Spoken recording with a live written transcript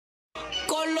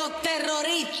los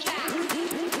terroristas.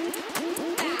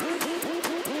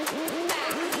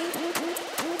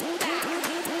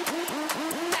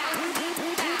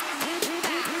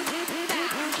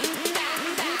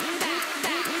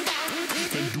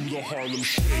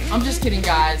 I'm just kidding,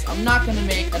 guys. I'm not gonna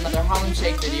make another Harlem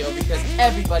Shake video because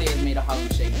everybody has made a Harlem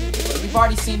Shake video. We've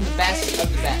already seen the best of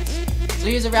the best. So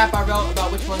here's a rap I wrote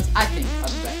about which ones I think are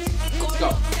the best. Let's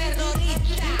go.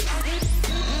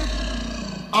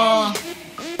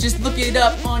 Just look it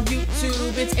up on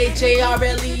YouTube. It's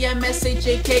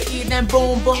HARLEMSHAKE, then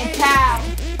boom, boom, pow.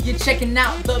 You're checking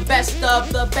out the best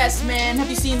of the best, man. Have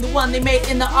you seen the one they made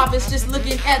in the office just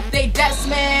looking at they desk,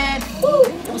 man? Woo!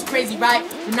 It was crazy, right?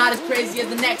 But not as crazy as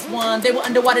the next one. They were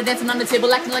underwater dancing on the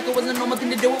table, acting like it wasn't a normal thing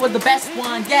to do. It was the best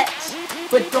one yet.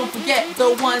 But don't forget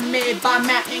the one made by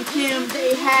Matt and Kim.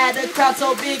 They had a crowd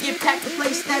so big it packed the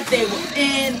place that they were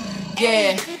in.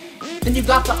 Yeah. Then you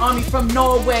got the army from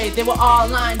Norway. They were all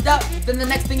lined up. Then the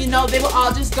next thing you know, they were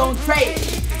all just going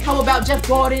crazy. How about Jeff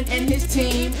Gordon and his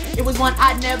team? It was one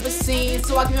I'd never seen,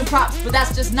 so I give him props, but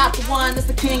that's just not the one. That's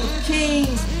the king of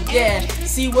kings. Yeah,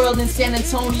 SeaWorld in San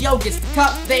Antonio gets the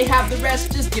cup. They have the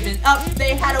rest just giving up.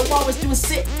 They had a walrus doing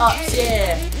sit-ups.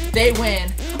 Yeah, they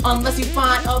win. Unless you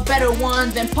find a better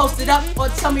one, then post it up or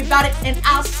tell me about it and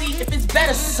I'll see if it's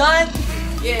better, son.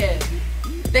 Yeah.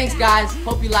 Thanks, guys.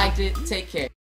 Hope you liked it. Take care.